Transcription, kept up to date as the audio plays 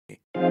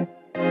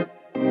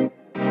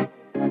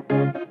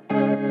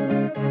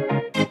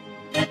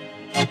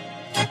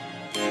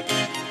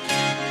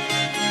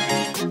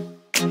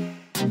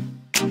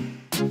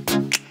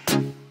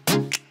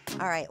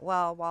All right,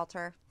 well,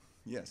 Walter.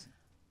 Yes.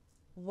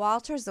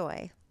 Walter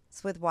Zooi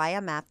is with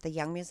YMF, the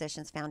Young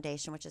Musicians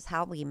Foundation, which is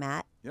how we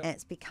met. Yep. And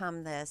it's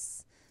become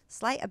this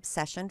slight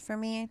obsession for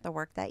me, the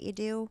work that you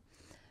do.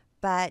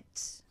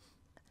 But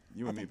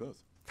You and me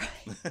both.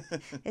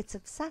 it's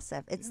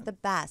obsessive. It's the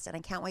best, and I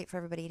can't wait for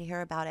everybody to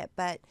hear about it.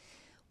 But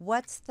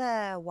what's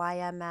the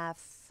YMF,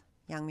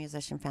 Young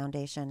Musician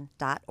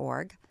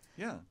Foundation.org?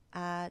 Yeah.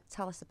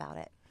 Tell us about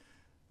it.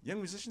 Young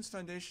Musicians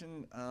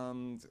Foundation,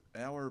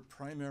 our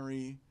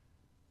primary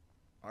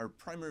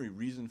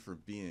reason for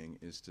being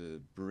is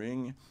to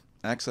bring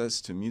access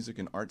to music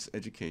and arts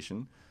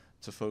education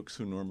to folks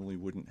who normally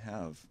wouldn't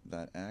have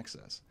that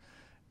access.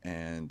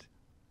 And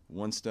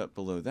one step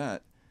below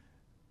that,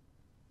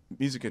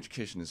 music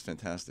education is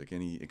fantastic.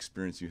 Any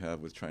experience you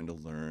have with trying to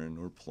learn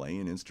or play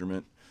an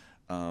instrument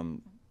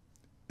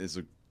is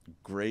a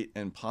great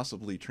and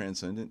possibly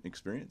transcendent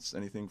experience.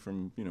 Anything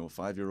from, a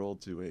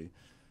 5-year-old to I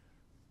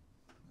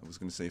was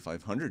going to say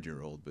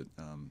 500-year-old, but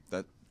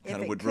that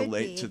kind of would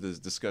relate to the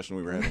discussion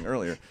we were having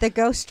earlier. The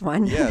ghost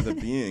one. Yeah, the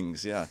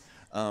beings, yeah.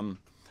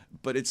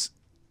 But it's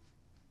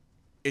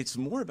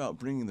more about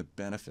bringing the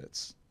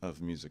benefits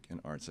of music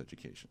and arts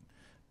education.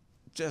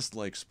 Just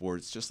like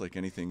sports, just like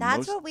anything.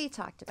 That's what we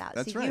talked about.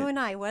 That's so right. You and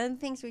I, one of the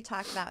things we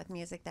talked about with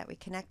music that we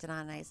connected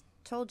on, I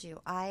told you,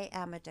 I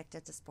am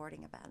addicted to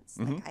sporting events.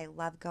 Mm-hmm. Like, I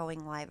love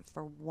going live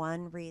for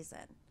one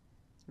reason.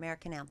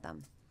 American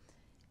anthem.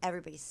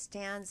 Everybody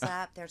stands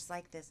up. There's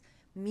like this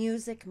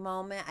music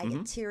moment. I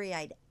get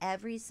teary-eyed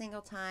every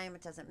single time.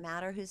 It doesn't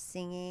matter who's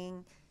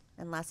singing,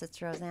 unless it's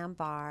Roseanne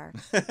Barr.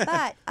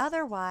 But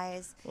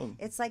otherwise,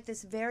 it's like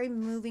this very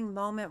moving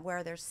moment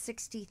where there's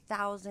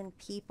 60,000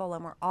 people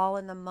and we're all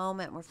in the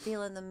moment. We're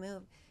feeling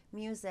the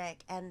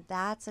music, and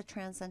that's a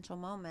transcendental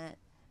moment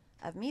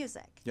of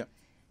music. Yep.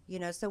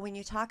 So when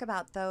you talk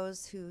about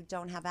those who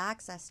don't have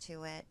access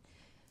to it,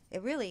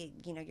 it really,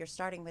 you're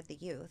starting with the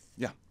youth.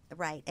 Yeah.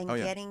 Right. And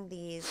getting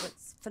these,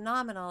 what's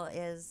phenomenal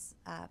is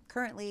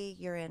currently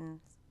you're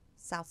in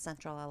South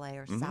Central LA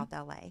or South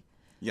LA.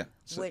 Yeah.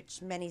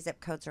 Which many zip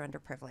codes are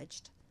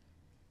underprivileged.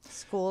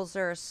 Schools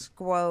are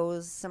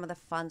squoze. Some of the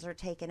funds are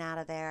taken out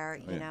of there,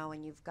 you know,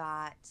 and you've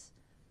got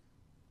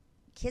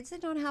kids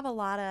that don't have a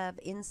lot of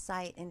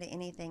insight into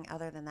anything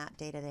other than that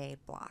day-to-day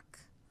block.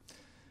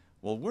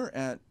 Well, we're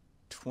at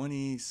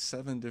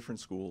 27 different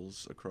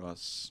schools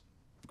across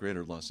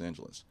greater Los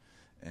Angeles.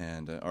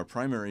 And our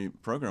primary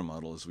program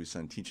model is we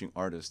send teaching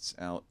artists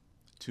out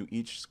to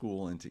each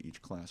school and to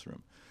each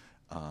classroom.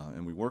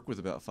 And we work with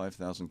about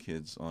 5,000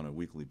 kids on a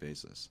weekly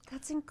basis.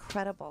 That's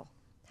incredible.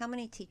 How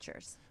many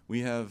teachers?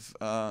 We have,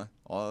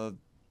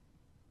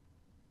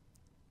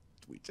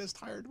 we just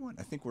hired one.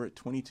 I think we're at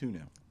 22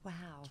 now. Wow.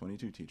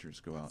 22 teachers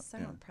go out. So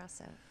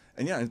impressive.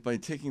 And by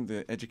taking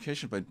the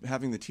education, by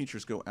having the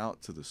teachers go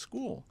out to the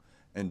school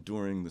and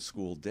during the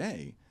school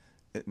day,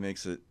 it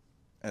makes it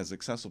as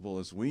accessible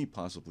as we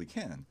possibly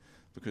can,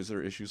 because there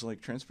are issues like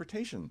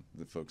transportation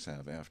that folks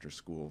have after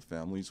school.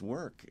 Families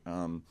work.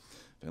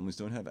 Families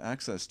don't have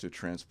access to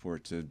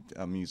transport to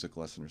a music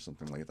lesson or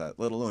something like that,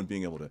 let alone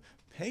being able to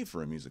pay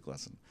for a music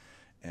lesson.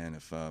 And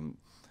if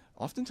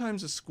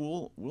oftentimes a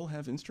school will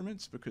have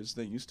instruments because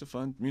they used to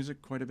fund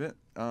music quite a bit.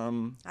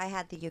 I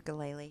had the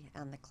ukulele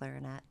and the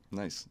clarinet.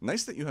 Nice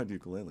that you had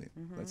ukulele.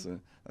 Mm-hmm.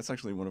 That's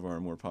actually one of our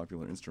more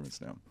popular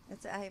instruments now.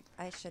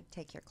 I should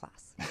take your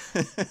class.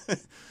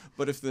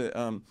 But if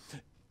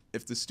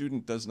the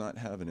student does not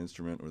have an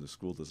instrument or the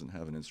school doesn't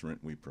have an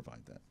instrument, we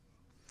provide that.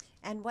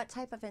 And what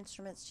type of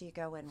instruments do you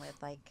go in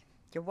with? Like,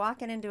 you're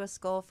walking into a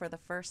school for the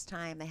first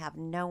time, they have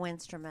no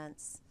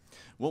instruments.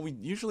 Well, we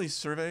usually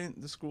survey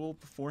the school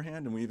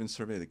beforehand, and we even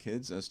survey the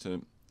kids as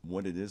to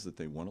what it is that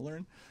they want to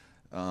learn.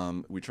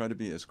 We try to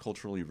be as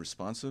culturally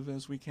responsive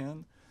as we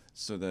can,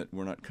 so that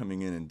we're not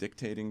coming in and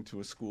dictating to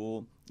a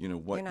school, what you're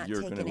going to learn.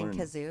 You're not taking in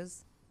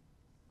kazoos?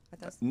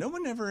 No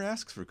one ever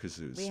asks for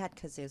kazoos. We had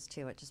kazoos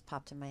too. It just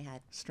popped in my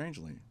head.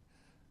 Strangely.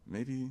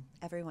 Maybe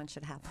everyone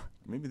should have one.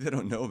 Maybe they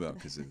don't know about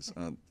kazoos.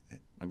 I'm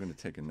going to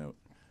take a note.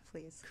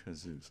 Please.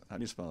 Kazoos. How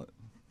do you spell it?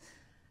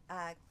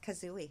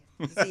 Kazooie.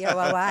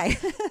 Z-O-O-I.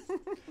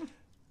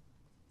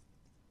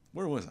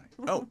 Where was I?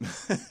 Oh,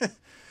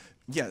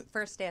 yeah.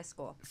 First day of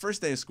school.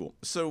 First day of school.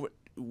 So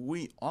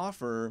we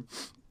offer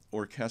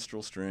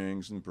orchestral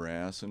strings and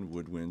brass and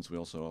woodwinds. We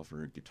also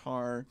offer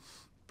guitar,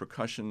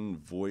 percussion,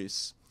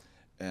 voice,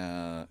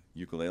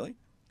 ukulele,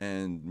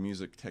 and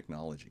music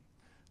technology.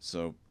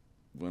 So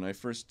when I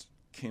first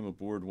came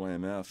aboard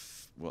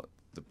YMF, well,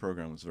 the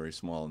program was very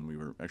small, and we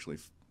were actually,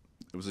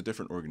 it was a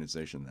different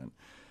organization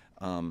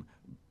then.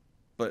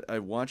 But I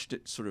watched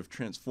it sort of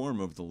transform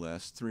over the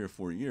last 3 or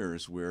 4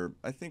 years, where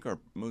I think our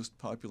most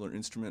popular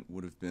instrument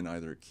would have been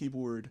either a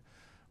keyboard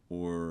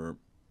or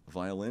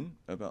violin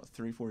about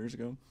 3 or 4 years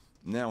ago.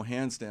 Now,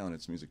 hands down,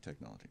 it's music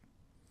technology.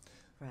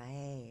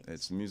 Right.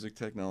 It's music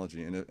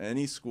technology. And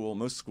any school,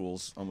 most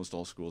schools, almost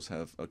all schools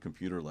have a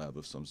computer lab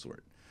of some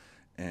sort.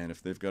 And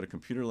if they've got a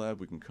computer lab,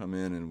 we can come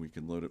in and we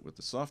can load it with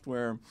the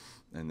software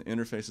and the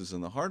interfaces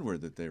and the hardware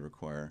that they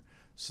require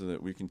so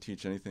that we can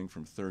teach anything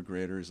from third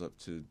graders up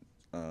to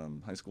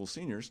high school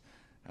seniors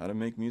how to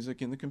make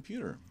music in the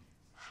computer.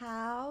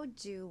 How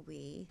do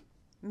we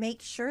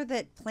make sure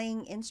that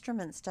playing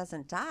instruments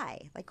doesn't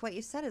die? Like what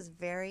you said is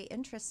very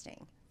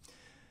interesting.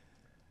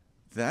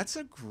 That's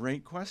a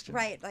great question.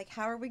 Right. Like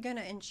how are we going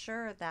to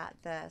ensure that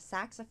the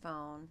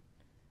saxophone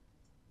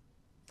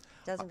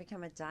doesn't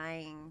become a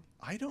dying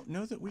I don't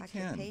know that we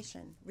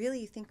occupation? can.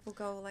 Really, you think we'll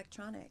go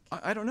electronic?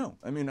 I don't know.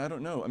 I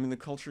don't know. The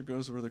culture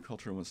goes where the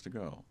culture wants to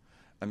go.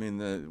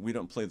 We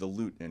don't play the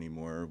lute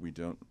anymore. We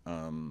don't.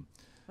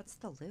 What's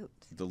the lute?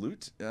 The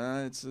lute,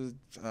 it's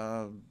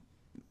a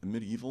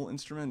medieval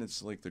instrument.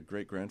 It's like the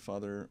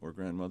great-grandfather or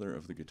grandmother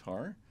of the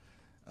guitar.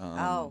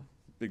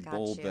 Big got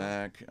bowl you.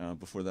 back.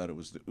 Before that, it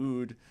was the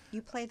oud.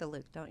 You play the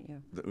lute, don't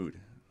you? The oud.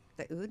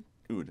 The oud?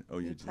 Oud. Oh,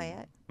 You play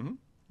it? Mm-hmm.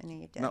 I know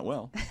you did. Not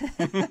well.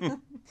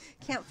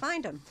 Can't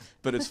find them.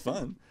 But it's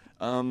fun.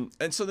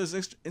 And so those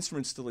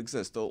instruments still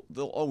exist.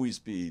 There'll always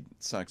be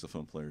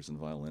saxophone players and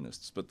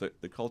violinists, but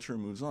the culture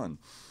moves on.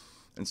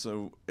 And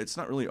so it's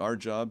not really our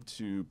job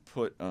to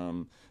put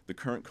the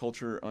current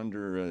culture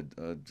under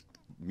a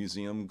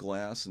museum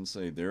glass and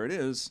say, there it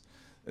is.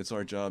 It's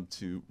our job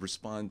to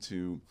respond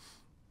to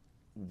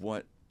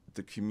what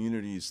the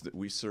communities that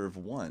we serve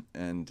want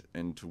and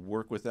to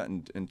work with that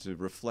and to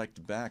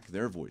reflect back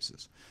their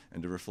voices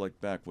and to reflect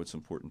back what's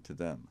important to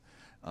them.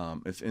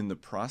 If in the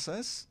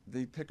process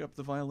they pick up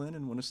the violin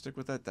and want to stick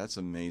with that, that's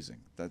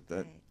amazing. That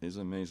Right. is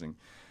amazing.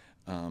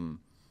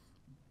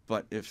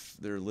 But if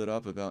they're lit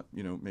up about,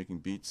 making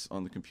beats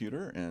on the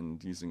computer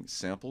and using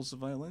samples of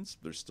violins,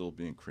 they're still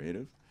being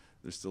creative.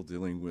 They're still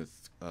dealing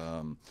with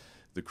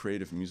the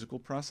creative musical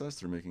process.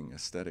 They're making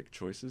aesthetic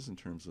choices in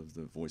terms of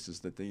the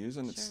voices that they use,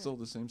 and it's Sure. still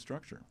the same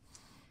structure.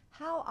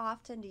 How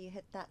often do you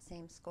hit that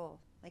same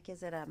school? Like,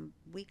 is it a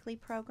weekly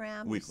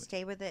program? Weekly. You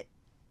stay with it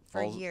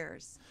for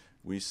years?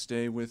 We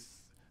stay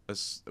with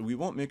we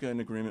won't make an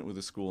agreement with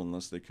a school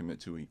unless they commit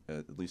to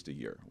at least a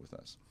year with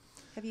us.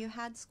 Have you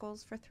had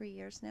schools for 3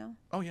 years now?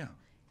 Oh, yeah.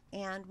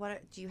 And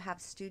do you have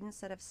students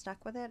that have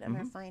stuck with it and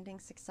are finding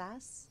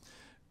success?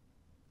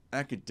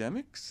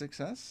 Academic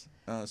success,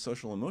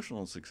 social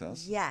emotional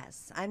success.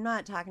 Yes. I'm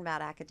not talking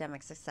about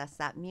academic success,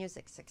 that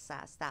music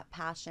success, that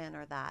passion,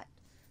 or that,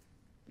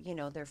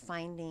 they're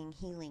finding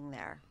healing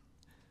there.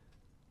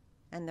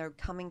 And they're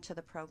coming to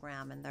the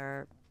program and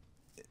they're...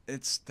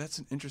 That's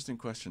an interesting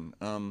question.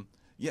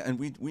 Yeah, and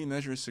we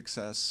measure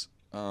success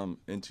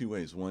in two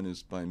ways. One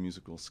is by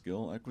musical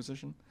skill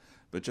acquisition,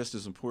 but just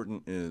as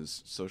important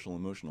is social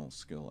emotional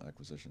skill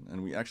acquisition.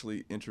 And we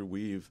actually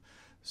interweave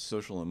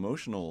social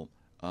emotional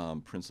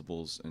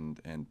principles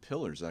and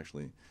pillars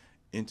actually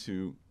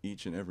into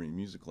each and every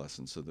music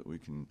lesson so that we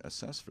can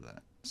assess for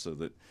that. So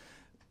that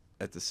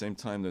at the same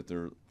time that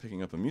they're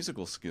picking up a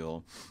musical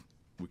skill,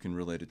 we can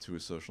relate it to a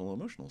social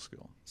emotional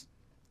skill.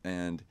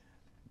 And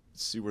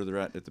see where they're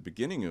at the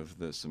beginning of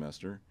the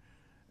semester,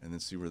 and then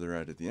see where they're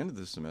at the end of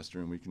the semester,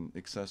 and we can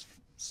assess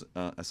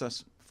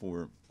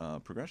for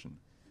progression.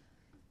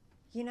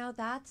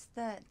 That's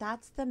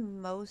the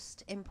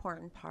most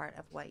important part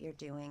of what you're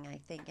doing,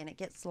 I think, and it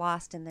gets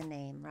lost in the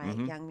name, right?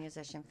 Mm-hmm. Young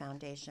Musician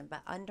Foundation.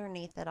 But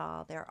underneath it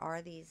all, there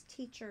are these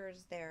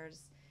teachers. There's,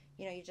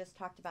 you just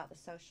talked about the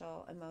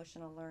social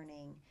emotional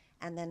learning,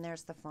 and then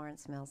there's the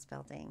Florence Mills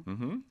Building,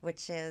 Mm-hmm.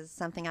 which is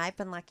something I've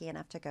been lucky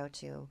enough to go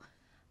to.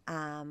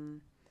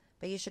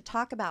 But you should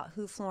talk about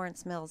who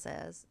Florence Mills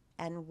is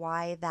and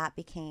why that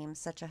became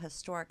such a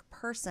historic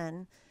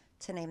person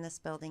to name this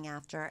building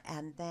after,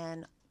 and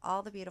then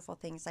all the beautiful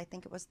things. I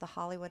think it was the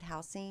Hollywood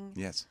Housing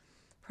Yes.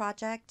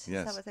 Project. Yes.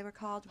 Is that what they were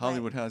called?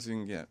 Hollywood Right.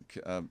 Housing, yeah.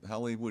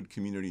 Hollywood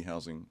Community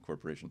Housing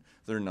Corporation.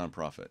 They're a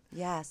nonprofit.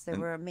 Yes, they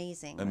were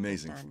amazing. what they've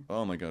Amazing. done.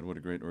 Oh, my God, what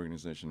a great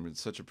organization.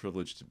 It's such a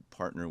privilege to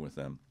partner with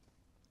them.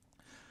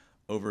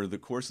 Over the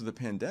course of the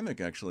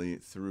pandemic, actually,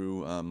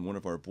 through one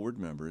of our board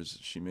members,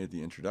 she made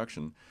the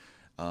introduction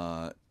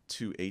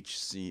to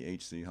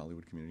HCHC,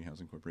 Hollywood Community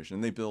Housing Corporation.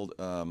 And they build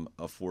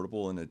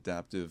affordable and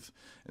adaptive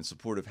and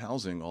supportive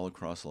housing all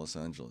across Los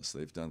Angeles.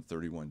 They've done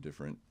 31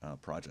 different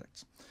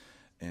projects.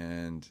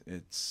 And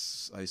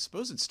I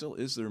suppose it still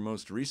is their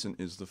most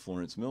recent, is the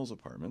Florence Mills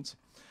Apartments.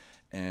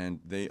 And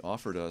they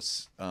offered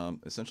us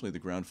essentially the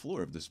ground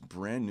floor of this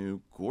brand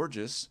new,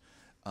 gorgeous,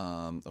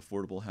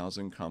 affordable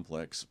housing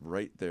complex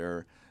right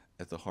there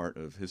at the heart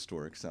of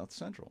historic South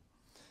Central.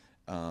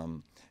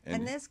 And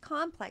this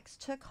complex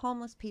took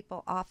homeless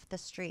people off the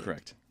street.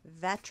 Correct.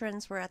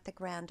 Veterans were at the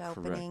grand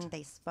opening. Correct.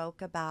 They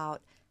spoke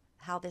about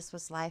how this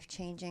was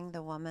life-changing.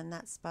 The woman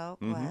that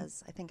spoke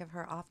was, I think of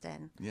her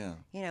often. Yeah.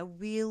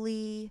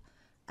 Really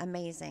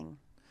amazing.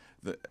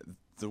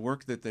 The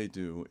work that they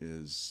do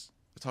is,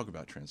 talk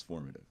about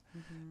transformative.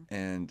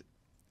 And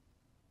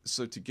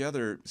so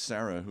together,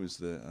 Sarah, who's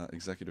the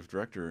executive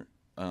director,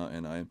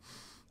 and I,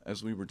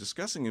 as we were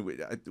discussing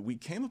it, we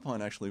came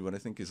upon actually what I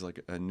think is like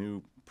a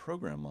new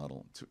program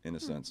model in a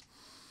sense.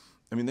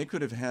 I mean, they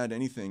could have had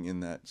anything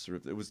in that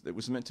sort of. It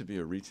was meant to be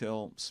a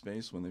retail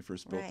space when they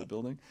first built the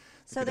building.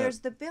 So there's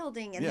the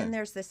building, and then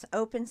there's this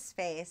open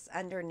space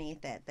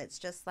underneath it that's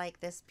just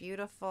like this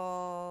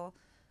beautiful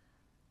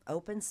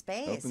open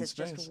space. It's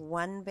just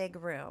one big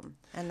room,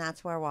 and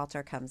that's where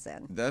Walter comes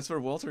in. That's where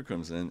Walter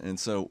comes in, and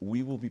so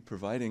we will be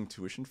providing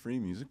tuition-free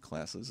music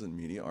classes and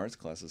media arts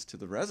classes to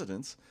the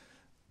residents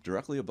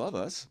directly above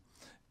us,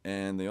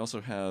 and they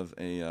also have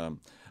a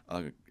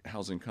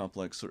housing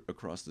complex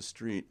across the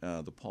street,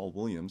 the Paul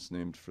Williams,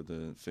 named for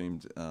the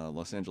famed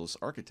Los Angeles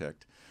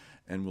architect,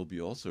 and we'll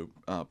be also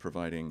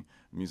providing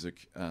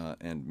music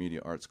and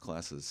media arts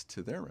classes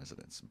to their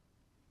residents,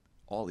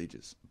 all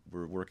ages.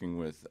 We're working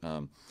with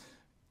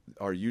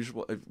our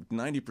usual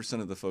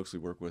 90% of the folks we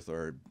work with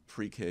are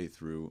pre-K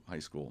through high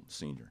school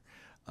senior.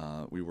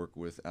 We work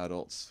with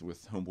adults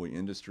with Homeboy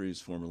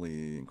Industries,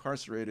 formerly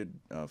incarcerated,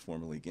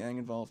 formerly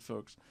gang-involved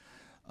folks.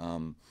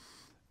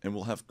 And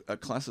we'll have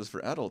classes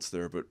for adults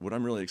there, but what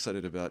I'm really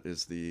excited about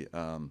is we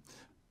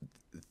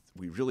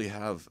really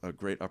have a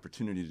great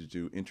opportunity to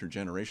do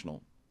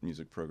intergenerational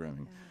music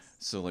programming. Yes.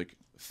 So like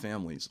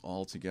families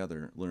all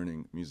together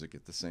learning music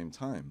at the same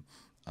time.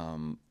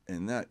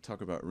 And that,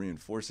 talk about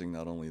reinforcing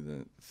not only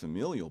the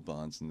familial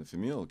bonds and the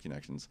familial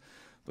connections,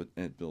 but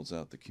it builds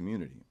out the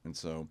community. And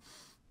so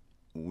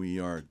we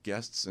are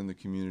guests in the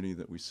community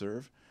that we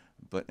serve,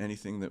 but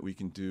anything that we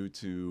can do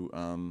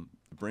to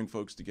bring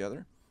folks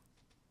together,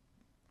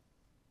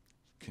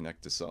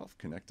 connect to self,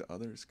 connect to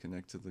others,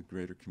 connect to the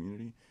greater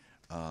community.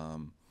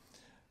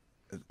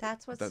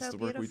 That's what's so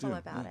beautiful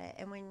about it.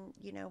 And when,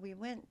 we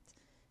went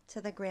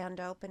to the grand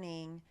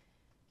opening,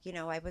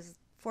 I was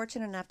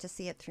fortunate enough to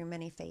see it through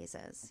many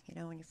phases.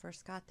 When you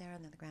first got there,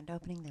 and then the grand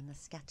opening, then the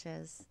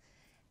sketches.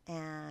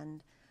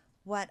 And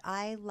what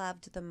I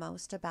loved the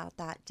most about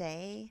that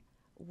day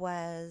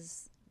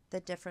was the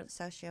different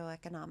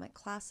socioeconomic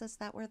classes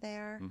that were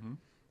there,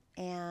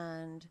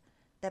 and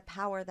the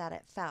power that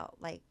it felt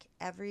like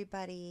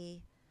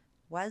everybody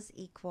was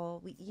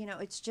equal.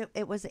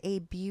 It was a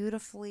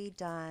beautifully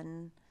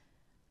done,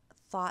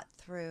 thought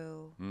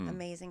through,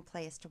 amazing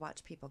place to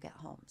watch people get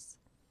homes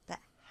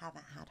that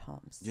haven't had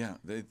homes. Yeah,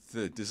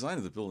 the design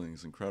of the building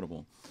is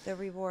incredible. The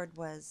reward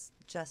was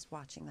just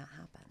watching that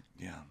happen.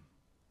 Yeah,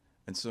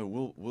 and so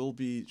we'll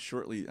be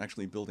shortly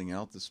actually building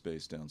out the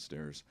space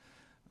downstairs.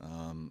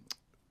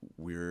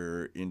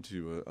 We're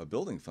into a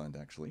building fund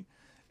actually.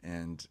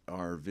 And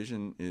our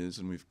vision is,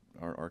 and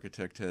our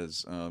architect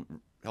has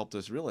helped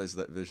us realize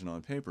that vision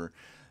on paper,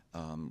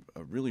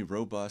 a really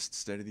robust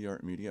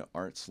state-of-the-art media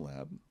arts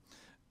lab,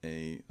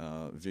 a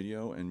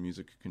video and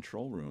music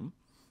control room,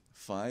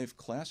 5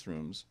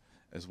 classrooms,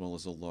 as well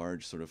as a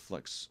large sort of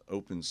flex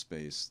open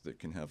space that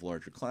can have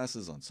larger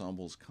classes,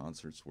 ensembles,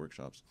 concerts,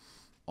 workshops.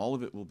 All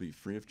of it will be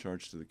free of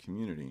charge to the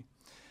community.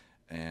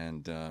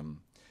 And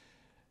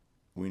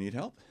we need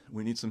help.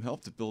 We need some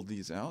help to build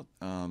these out.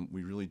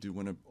 We really do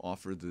want to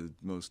offer the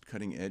most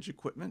cutting-edge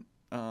equipment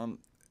access to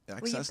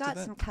that. Well, you've got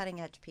some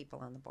cutting-edge people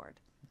on the board.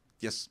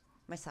 Yes.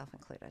 Myself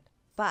included.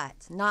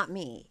 But not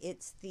me.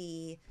 It's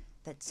the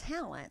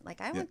talent.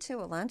 Like, I went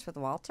to a lunch with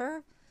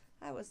Walter.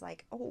 I was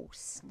like, oh,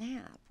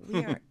 snap.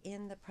 We are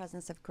in the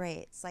presence of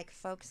greats. Like,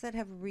 folks that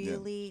have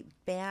really,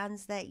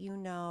 bands that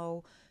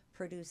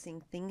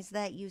producing things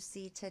that you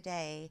see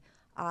today,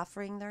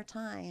 offering their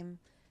time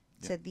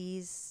to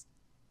these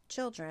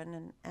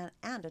children and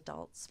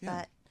adults,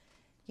 but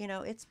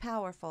it's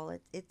powerful.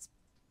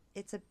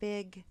 It's a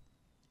big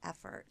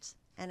effort,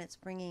 and it's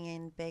bringing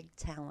in big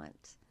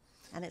talent,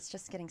 and it's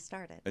just getting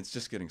started.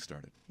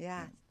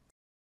 Yeah.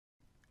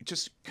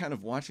 Just kind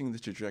of watching the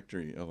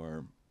trajectory of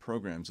our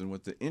programs and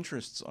what the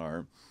interests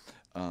are.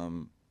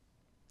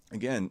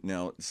 Again,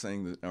 now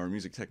saying that our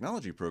music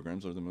technology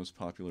programs are the most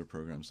popular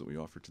programs that we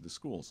offer to the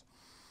schools.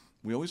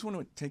 We always want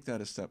to take that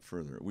a step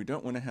further. We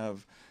don't want to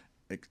have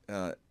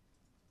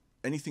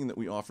anything that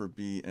we offer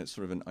be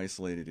sort of an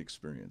isolated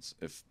experience.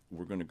 If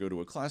we're going to go to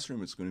a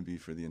classroom, it's going to be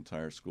for the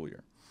entire school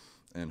year,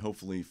 and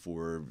hopefully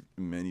for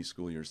many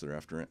school years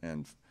thereafter.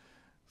 And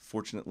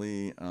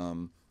fortunately,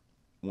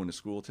 when a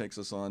school takes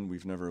us on,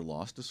 we've never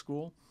lost a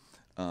school.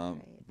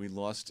 We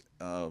lost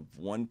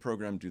one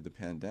program due to the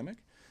pandemic,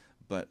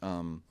 but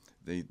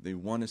they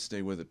want to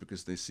stay with it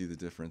because they see the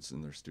difference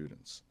in their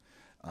students.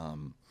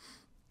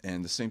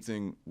 And the same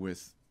thing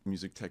with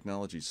music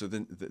technology. So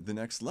then the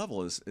next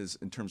level is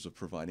in terms of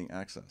providing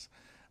access.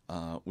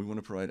 We want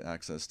to provide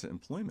access to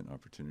employment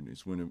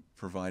opportunities. We want to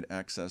provide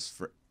access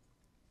for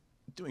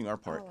doing our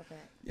part. All of it.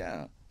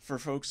 Yeah, for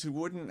folks who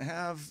wouldn't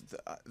have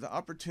the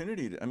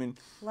opportunity to,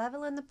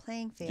 leveling the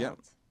playing field. Yeah.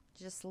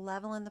 Just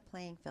leveling the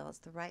playing field is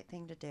the right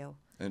thing to do.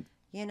 And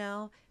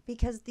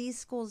because these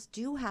schools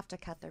do have to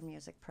cut their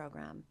music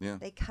program. Yeah.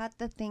 They cut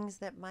the things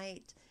that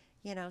might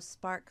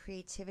spark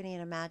creativity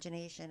and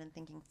imagination and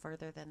thinking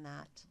further than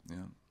that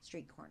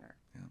street corner.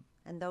 Yeah.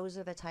 And those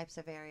are the types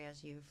of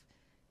areas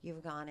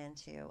you've gone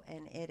into,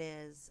 and it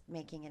is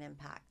making an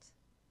impact.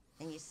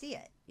 And you see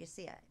it. You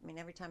see it. I mean,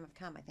 every time I've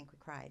come, I think we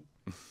cried.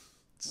 I'm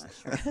not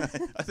sure.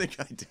 I think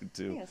I do I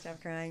too. think I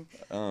stop crying.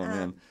 Oh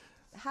man.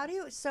 How do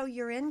you? So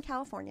you're in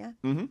California.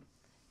 Mm-hmm.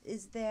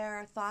 Is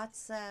there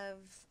thoughts of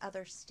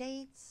other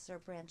states or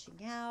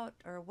branching out,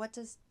 or what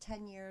does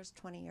 10 years,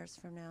 20 years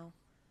from now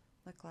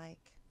look like?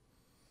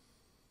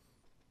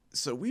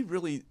 So we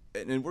really,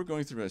 and we're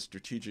going through a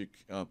strategic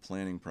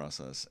planning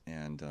process,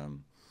 and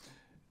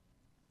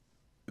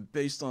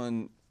based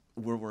on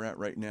where we're at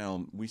right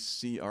now, we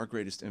see our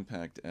greatest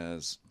impact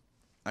as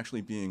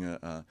actually being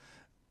an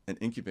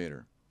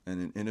incubator and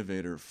an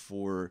innovator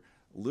for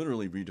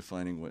literally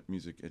redefining what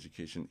music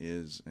education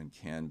is and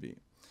can be.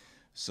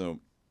 So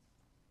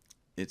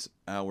it's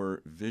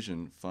our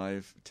vision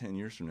 5-10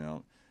 years from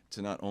now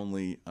to not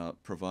only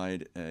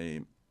provide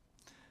a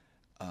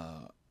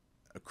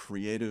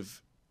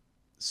creative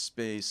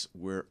space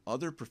where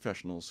other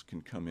professionals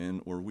can come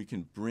in, or we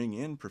can bring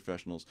in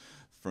professionals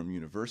from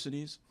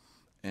universities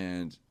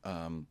and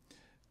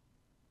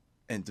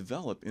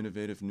develop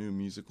innovative new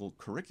musical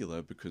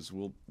curricula, because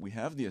we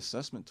have the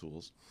assessment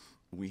tools,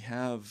 we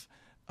have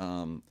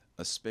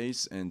a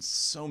space and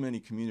so many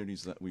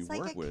communities that we It's work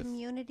like a with.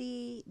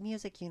 community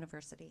music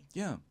university.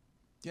 Yeah,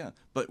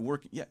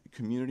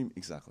 community,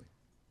 exactly.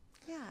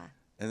 Yeah.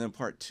 And then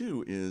part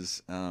two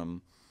is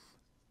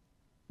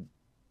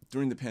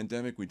during the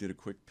pandemic, we did a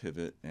quick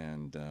pivot,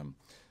 and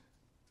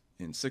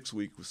in 6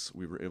 weeks,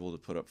 we were able to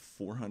put up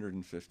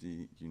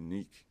 450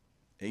 unique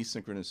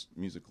asynchronous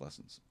music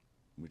lessons.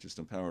 We just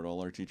empowered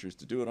all our teachers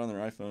to do it on their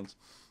iPhones,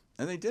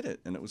 and they did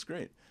it, and it was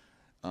great.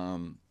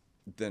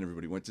 Then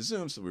everybody went to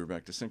Zoom, so we were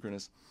back to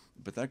synchronous,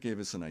 but that gave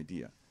us an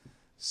idea.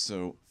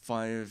 So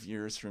 5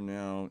 years from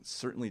now,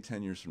 certainly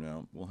 10 years from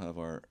now, we'll have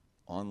our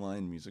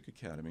online music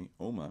academy,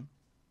 OMA,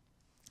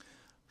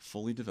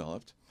 fully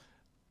developed,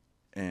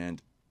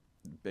 and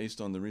based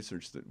on the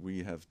research that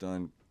we have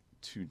done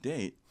to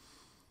date,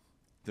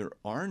 there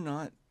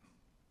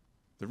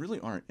really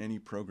aren't any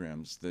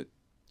programs that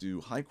do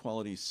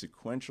high-quality,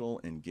 sequential,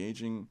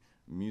 engaging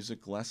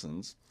music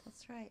lessons,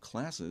 That's right.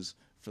 classes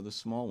for the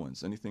small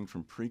ones, anything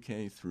from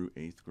pre-K through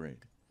 8th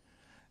grade.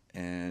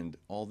 And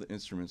all the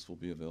instruments will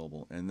be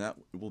available. And that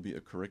will be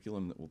a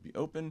curriculum that will be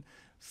open,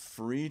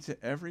 free to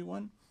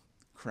everyone,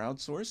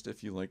 crowdsourced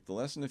if you like the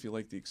lesson, if you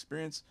like the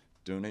experience,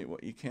 donate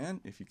what you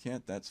can. If you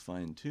can't, that's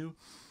fine too.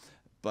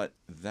 But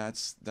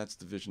that's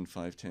the vision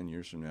 5-10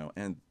 years from now.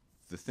 And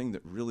the thing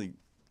that really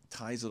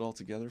ties it all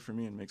together for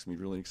me and makes me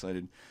really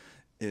excited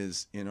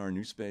is in our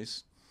new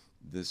space,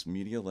 this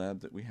media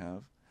lab that we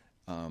have,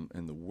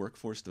 and the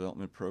workforce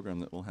development program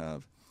that we'll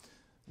have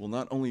will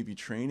not only be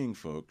training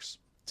folks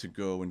to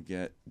go and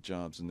get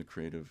jobs in the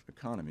creative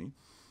economy,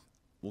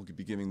 we'll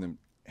be giving them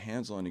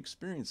hands-on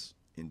experience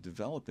in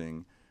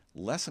developing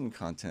lesson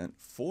content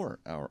for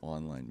our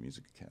online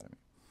music academy.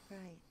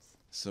 Right.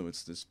 So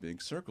it's this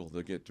big circle.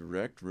 They'll get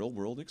direct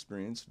real-world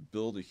experience,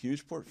 build a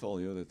huge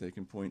portfolio that they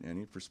can point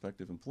any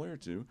prospective employer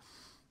to,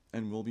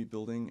 and we'll be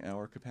building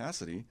our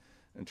capacity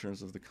in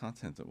terms of the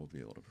content that we'll be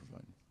able to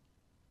provide.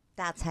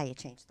 That's how you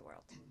change the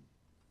world.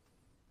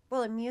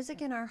 Well, and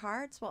music in our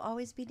hearts will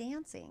always be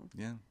dancing.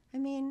 Yeah. I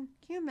mean,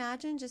 can you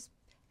imagine just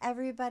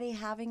everybody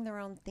having their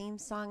own theme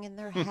song in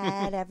their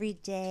head every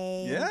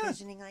day, Yeah.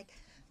 envisioning like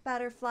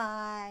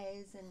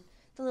butterflies and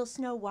the little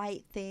Snow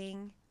White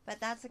thing? But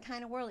that's the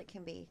kind of world it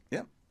can be.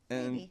 Yeah.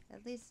 And Maybe,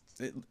 at least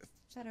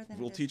better than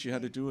we'll it is teach you how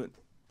to today. do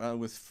it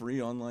with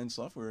free online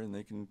software, and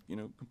they can,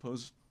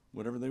 compose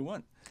whatever they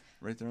want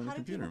right there on How the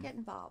do computer. people get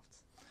involved?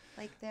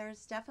 Like,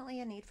 there's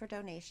definitely a need for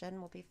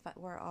donation.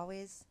 We're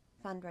always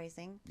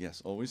fundraising.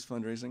 Yes, always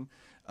fundraising.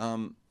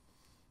 The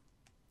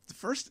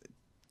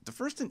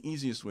first and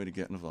easiest way to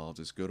get involved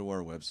is go to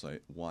our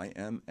website,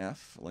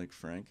 YMF, like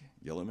Frank,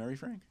 Yellow Mary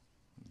Frank,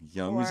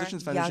 Young Musician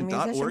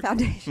YoungMusiciansFoundation.org.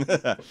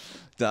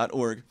 Foundation.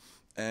 .org,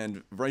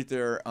 and right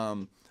there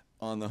on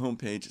the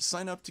homepage,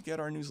 sign up to get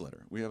our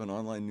newsletter. We have an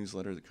online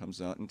newsletter that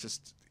comes out, and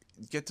just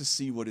get to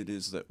see what it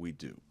is that we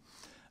do.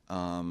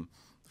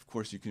 Of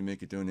course, you can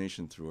make a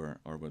donation through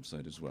our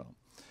website as well.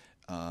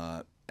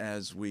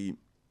 As we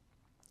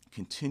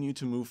continue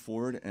to move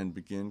forward and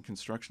begin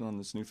construction on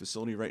this new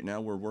facility, right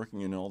now we're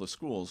working in all the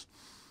schools,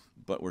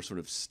 but we're sort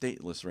of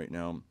stateless right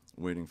now,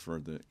 waiting for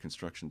the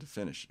construction to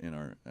finish in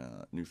our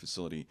new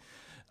facility.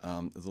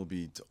 There'll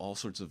be all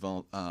sorts of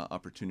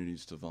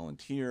opportunities to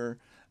volunteer.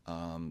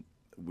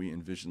 We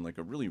envision like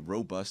a really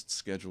robust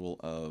schedule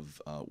of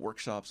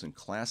workshops and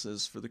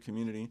classes for the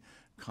community,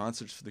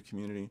 concerts for the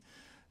community.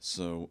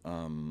 So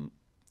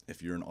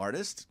if you're an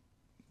artist,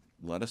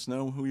 let us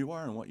know who you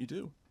are and what you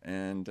do,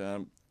 and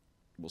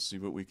we'll see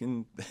what we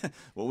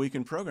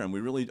can program.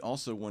 We really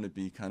also want to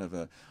be kind of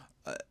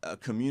a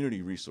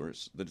community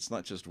resource, that it's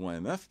not just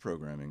YMF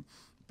programming,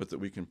 but that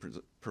we can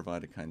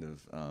provide a kind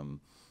of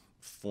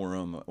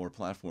forum or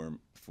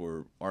platform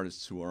for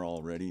artists who are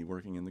already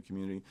working in the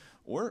community,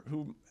 or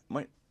who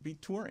might be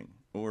touring,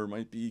 or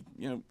might be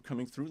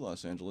coming through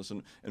Los Angeles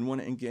and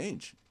want to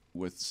engage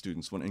with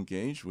students, want to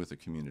engage with the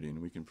community,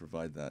 and we can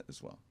provide that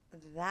as well.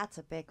 That's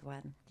a big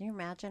one. Can you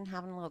imagine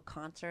having little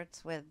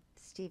concerts with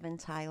Steven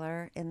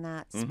Tyler in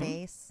that Mm-hmm.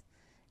 space,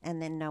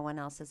 and then no one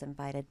else is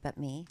invited but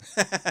me?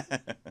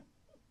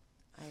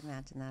 I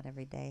imagine that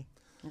every day.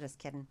 I'm just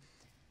kidding.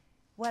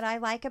 What I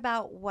like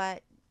about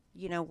what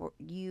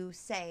you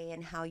say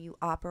and how you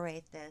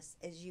operate this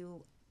is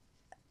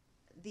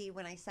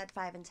when I said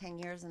 5 and 10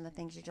 years and the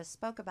things you just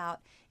spoke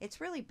about, it's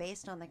really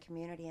based on the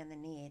community and the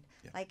need.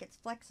 Yeah. Like, it's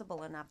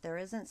flexible enough. There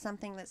isn't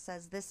something that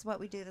says, this is what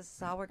we do, this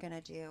is all we're going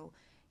to do.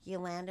 You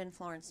land in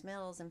Florence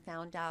Mills and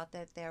found out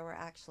that there were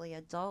actually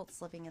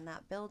adults living in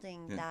that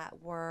building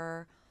that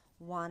were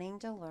wanting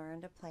to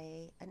learn to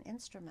play an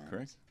instrument.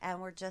 Correct. And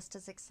were just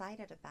as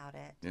excited about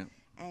it. Yeah.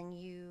 And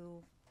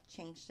you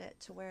changed it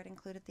to where it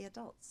included the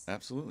adults.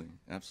 Absolutely.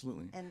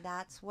 Absolutely. And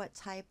that's what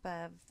type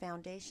of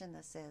foundation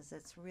this is.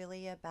 It's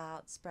really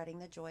about spreading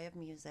the joy of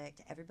music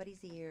to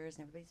everybody's ears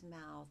and everybody's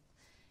mouth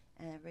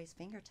and everybody's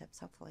fingertips,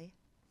 hopefully.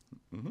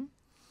 Mm-hmm.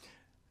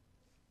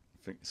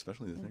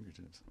 Especially the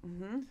fingertips.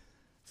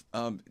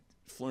 Mm-hmm.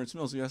 Florence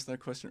Mills, you asked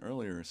that question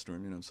earlier,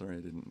 Stormy, and I'm sorry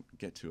I didn't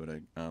get to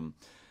it.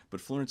 But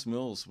Florence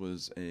Mills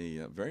was a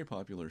very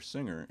popular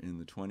singer in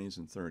the 20s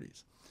and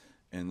 30s.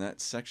 And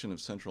that section of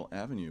Central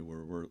Avenue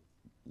where we're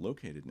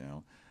located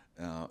now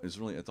is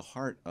really at the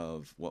heart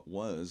of what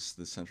was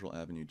the Central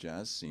Avenue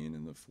jazz scene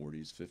in the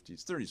 40s,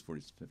 50s, 30s,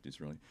 40s, 50s,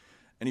 really.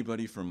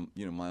 Anybody from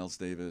Miles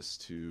Davis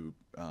to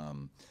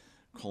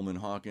Coleman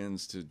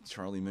Hawkins to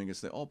Charlie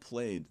Mingus, they all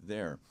played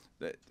there.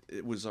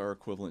 It was our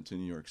equivalent to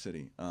New York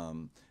City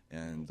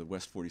and the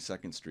West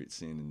 42nd Street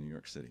scene in New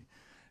York City.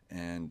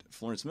 And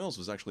Florence Mills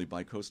was actually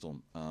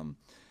bi-coastal,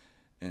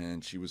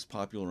 and she was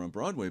popular on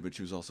Broadway, but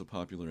she was also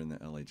popular in the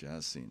LA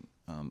jazz scene.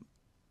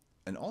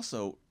 And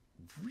also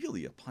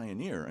really a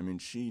pioneer. I mean,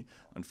 she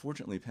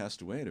unfortunately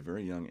passed away at a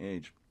very young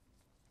age.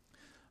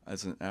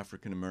 As an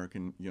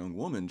African-American young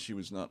woman, she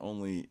was not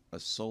only a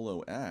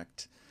solo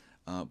act,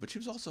 but she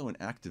was also an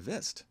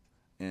activist.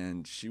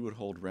 And she would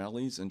hold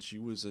rallies, and she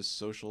was a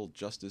social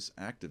justice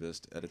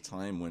activist at a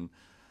time when,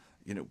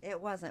 it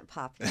wasn't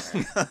popular.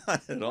 not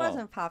at It all.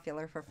 wasn't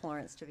popular for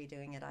Florence to be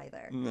doing it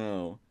either.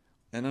 No.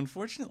 And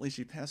unfortunately,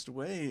 she passed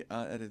away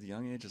at a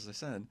young age, as I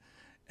said.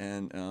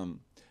 And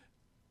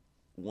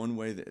one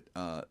way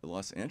that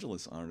Los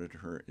Angeles honored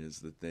her is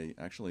that they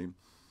actually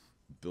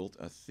built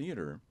a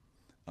theater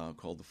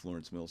called the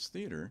Florence Mills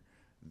Theater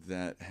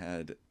that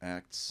had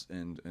acts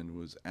and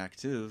was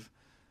active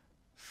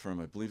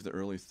from, I believe, the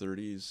early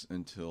 30s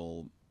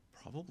until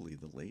probably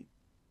the late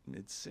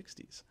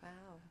mid-60s. Wow.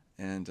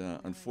 And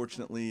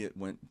unfortunately, it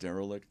went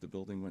derelict. The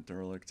building went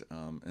derelict,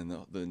 and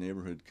the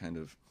neighborhood kind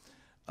of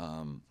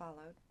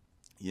Followed.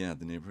 Yeah,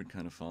 the neighborhood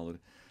kind of followed.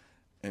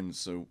 And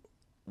so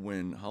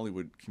when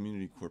Hollywood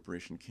Community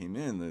Corporation came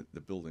in,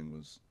 the building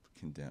was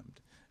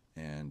condemned.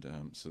 And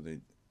so they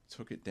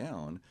took it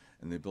down,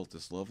 and they built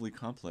this lovely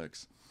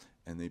complex,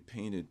 and they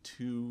painted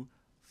 2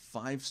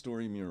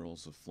 5-story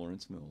murals of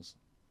Florence Mills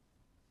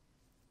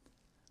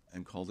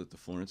and called it the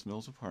Florence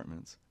Mills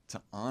Apartments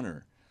to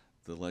honor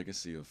the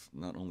legacy of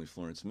not only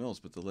Florence Mills,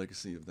 but the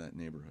legacy of that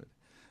neighborhood.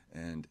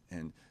 And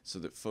so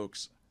that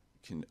folks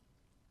can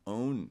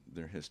own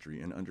their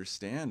history and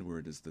understand where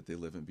it is that they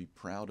live and be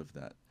proud of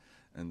that.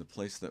 And the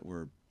place that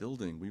we're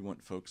building, we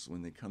want folks,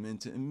 when they come in,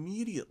 to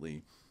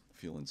immediately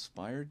feel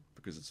inspired,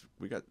 because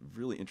we got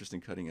really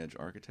interesting cutting-edge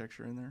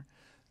architecture in there,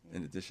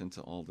 in addition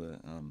to all the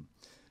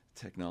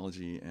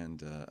technology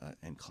and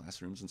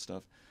classrooms and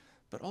stuff,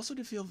 but also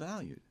to feel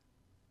valued.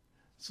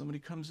 Somebody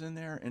comes in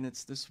there, and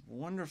it's this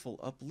wonderful,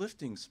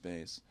 uplifting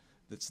space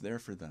that's there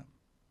for them.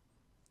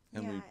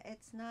 And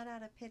it's not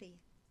out of pity.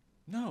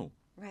 No.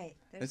 Right.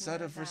 It's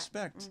out of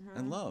respect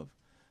and love.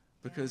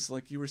 Because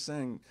like you were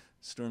saying,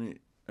 Stormy,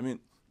 I mean,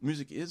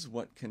 music is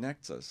what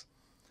connects us.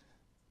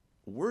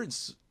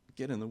 Words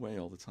get in the way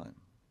all the time.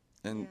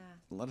 And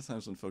a lot of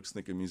times when folks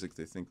think of music,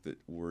 they think that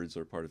words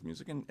are part of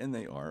music, and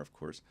they are, of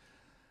course.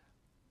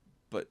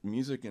 But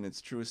music in its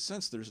truest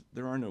sense,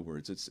 there are no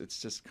words. It's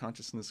just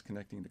consciousness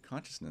connecting to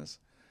consciousness,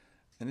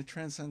 and it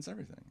transcends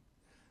everything.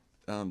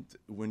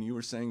 When you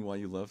were saying why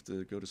you love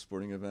to go to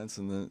sporting events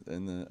and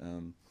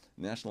the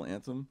national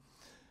anthem,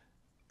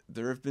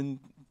 there have been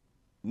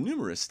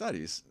numerous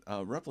studies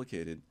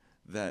replicated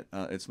that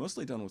it's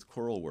mostly done with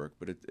choral work,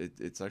 but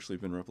it's actually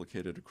been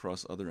replicated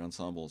across other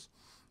ensembles.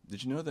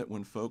 Did you know that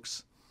when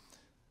folks,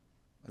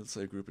 let's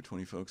say a group of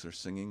 20 folks are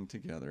singing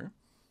together,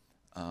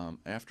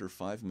 after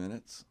 5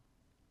 minutes,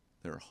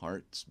 their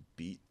hearts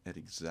beat at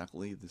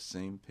exactly the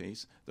same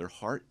pace? Their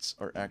hearts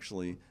are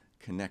actually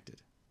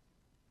connected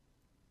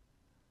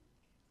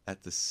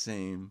at the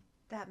same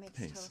That makes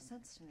pace. total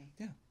sense to me.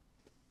 Yeah.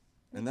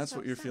 And that's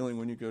what you're feeling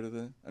when you go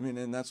to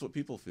and that's what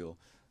people feel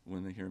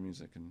when they hear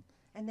music. And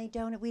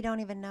we don't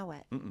even know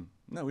it.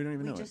 No, we don't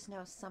even know it. We just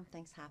know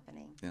something's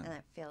happening, and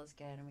it feels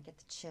good, and we get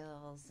the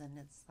chills, and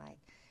it's like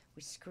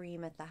we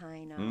scream at the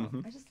high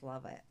note. I just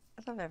love it.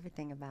 I love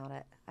everything about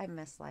it. I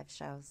miss live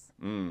shows.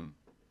 I'm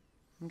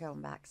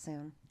going back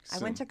soon. I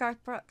went to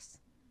Garth Brooks.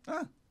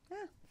 Ah.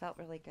 Yeah, felt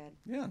really good.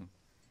 Yeah.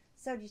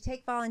 So do you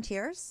take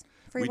volunteers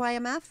for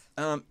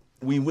YMF?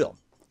 We will.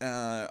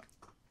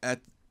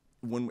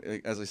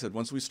 as I said,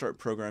 once we start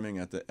programming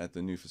at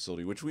the new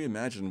facility, which we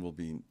imagine will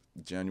be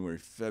January,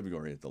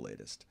 February at the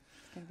latest.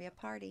 It's going to be a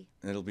party.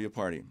 It'll be a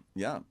party.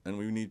 Yeah, and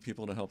we need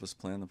people to help us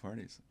plan the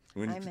parties.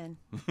 I'm in.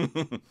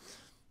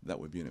 That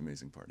would be an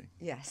amazing party.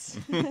 Yes.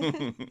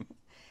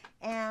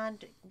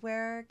 And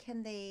where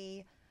can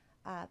they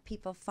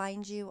people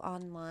find you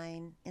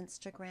online?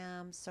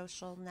 Instagram,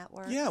 social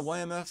networks? Yeah,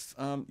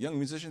 YMF, Young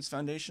Musicians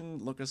Foundation.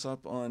 Look us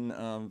up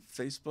on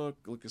Facebook.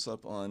 Look us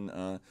up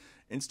on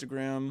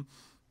Instagram.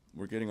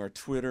 We're getting our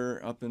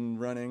Twitter up and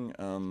running.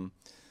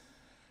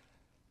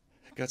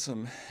 Got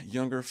some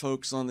younger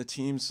folks on the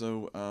team,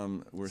 so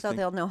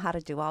they'll know how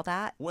to do all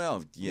that?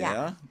 Well,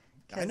 yeah.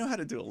 I know how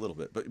to do a little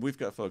bit, but we've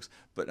got folks.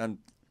 But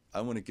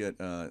I want to get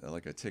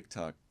like a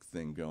TikTok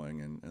thing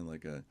going and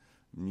like a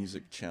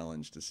music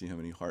challenge to see how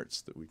many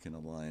hearts that we can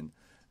align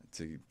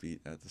to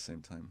beat at the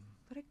same time.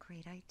 What a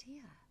great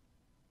idea.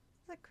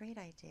 What a great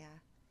idea.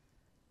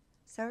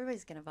 So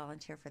everybody's going to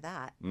volunteer for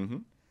that. Mm-hmm.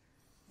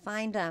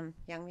 Find them,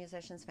 Young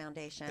Musicians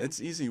Foundation.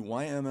 It's easy,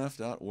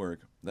 ymf.org.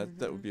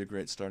 That would be a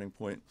great starting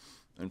point.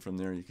 And from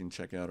there you can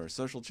check out our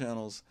social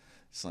channels,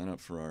 sign up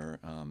for our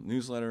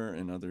newsletter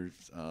and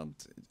others.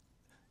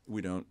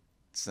 We don't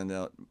send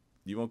out,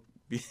 you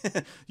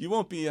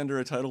won't be under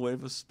a tidal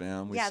wave of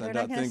spam. We send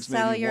out things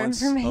maybe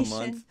once a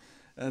month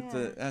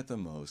at the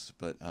most.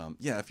 But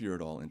if you're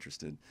at all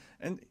interested,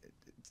 and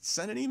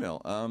send an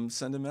email,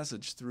 send a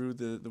message through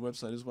the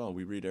website as well.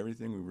 We read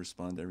everything, we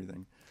respond to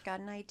everything. If you've got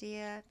an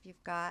idea, if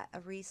you've got a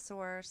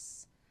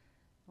resource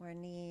or a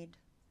need,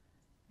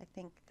 I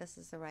think this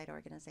is the right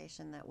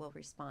organization that will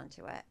respond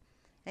to it.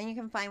 And you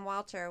can find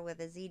Walter with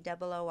a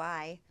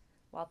Z-O-O-I,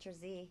 Walter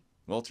Z.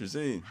 Walter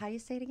Z. How do you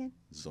say it again?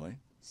 Zooi.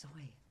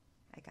 Zooi.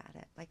 I got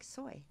it. Like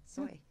soy.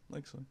 Soy. Yeah,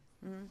 like soy.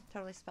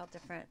 Totally spelled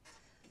different.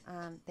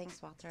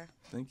 Thanks, Walter.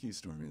 Thank you,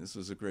 Stormy. This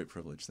was a great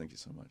privilege. Thank you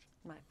so much.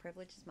 My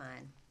privilege is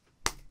mine.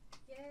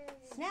 Yay!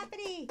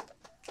 Snappity!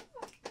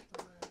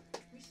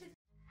 We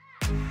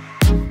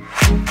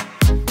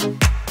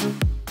should